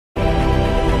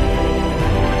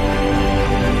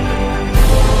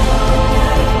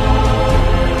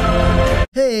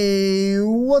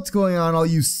What's going on, all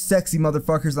you sexy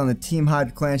motherfuckers on the Team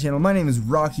HyDra Clan channel? My name is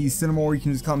Rockies Cinema, or you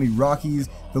can just call me Rockies,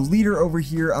 the leader over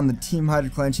here on the Team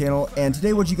HyDra Clan channel. And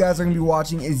today what you guys are going to be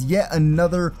watching is yet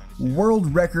another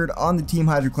world record on the Team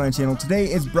HyDra Clan channel. Today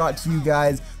is brought to you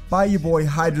guys by your boy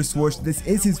HyDra Swoosh. This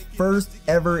is his first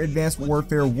ever Advanced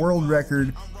Warfare world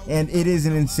record, and it is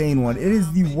an insane one. It is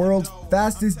the world's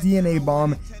fastest DNA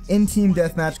bomb in Team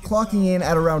Deathmatch, clocking in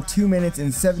at around 2 minutes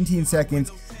and 17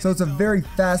 seconds. So it's a very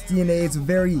fast DNA, it's a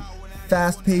very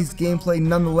fast-paced gameplay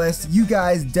nonetheless. You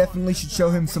guys definitely should show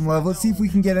him some love. Let's see if we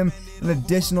can get him an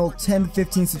additional 10 to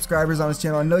 15 subscribers on his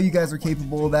channel. I know you guys are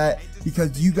capable of that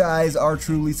because you guys are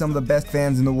truly some of the best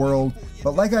fans in the world.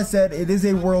 But like I said, it is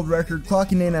a world record,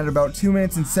 clocking in at about 2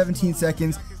 minutes and 17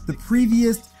 seconds. The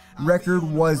previous record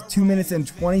was 2 minutes and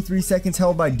 23 seconds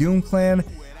held by Doom Clan.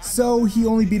 So he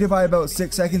only beat it by about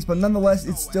 6 seconds, but nonetheless,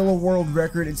 it's still a world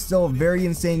record. It's still a very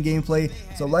insane gameplay.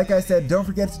 So like I said, don't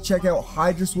forget to check out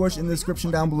HyDra Swoosh in the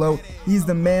description down below. He's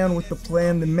the man with the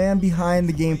plan, the man behind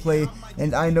the gameplay,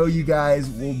 and I know you guys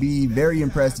will be very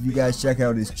impressed if you guys check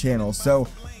out his channel. So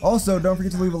also, don't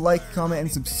forget to leave a like, comment,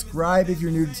 and subscribe if you're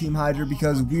new to Team HyDra,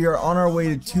 because we are on our way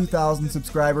to 2,000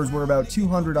 subscribers. We're about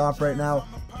 200 off right now,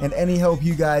 and any help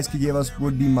you guys could give us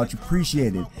would be much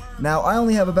appreciated. Now, I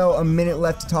only have about a minute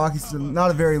left to talk. It's not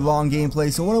a very long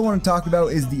gameplay, so what I want to talk about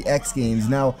is the X Games.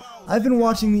 Now, I've been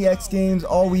watching the X Games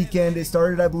all weekend. It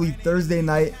started, I believe, Thursday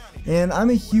night, and I'm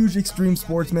a huge extreme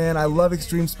sports man. I love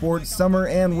extreme sports, summer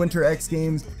and winter X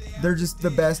Games. They're just the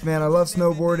best, man. I love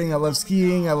snowboarding, I love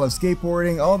skiing, I love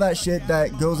skateboarding, all that shit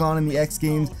that goes on in the X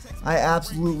Games. I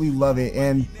absolutely love it,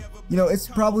 and you know, it's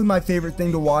probably my favorite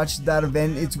thing to watch, that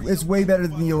event. It's way better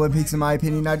than the Olympics in my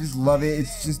opinion. I just love it.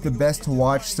 It's just the best to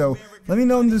watch. So let me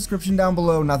know in the description down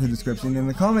below, not the description, in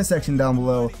the comment section down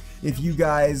below, if you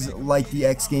guys like the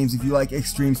X Games, if you like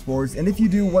extreme sports, and if you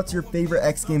do, what's your favorite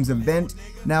X Games event?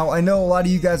 Now, I know a lot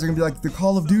of you guys are going to be like, the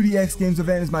Call of Duty X Games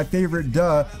event is my favorite,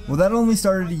 duh. Well, that only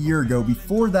started a year ago.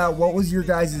 Before that, what was your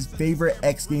guys' favorite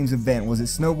X Games event? Was it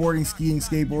snowboarding, skiing,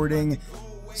 skateboarding,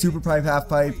 super pipe, half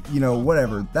pipe, you know,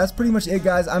 whatever. That's pretty much it,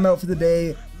 guys. I'm out for the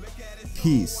day.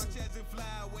 Peace.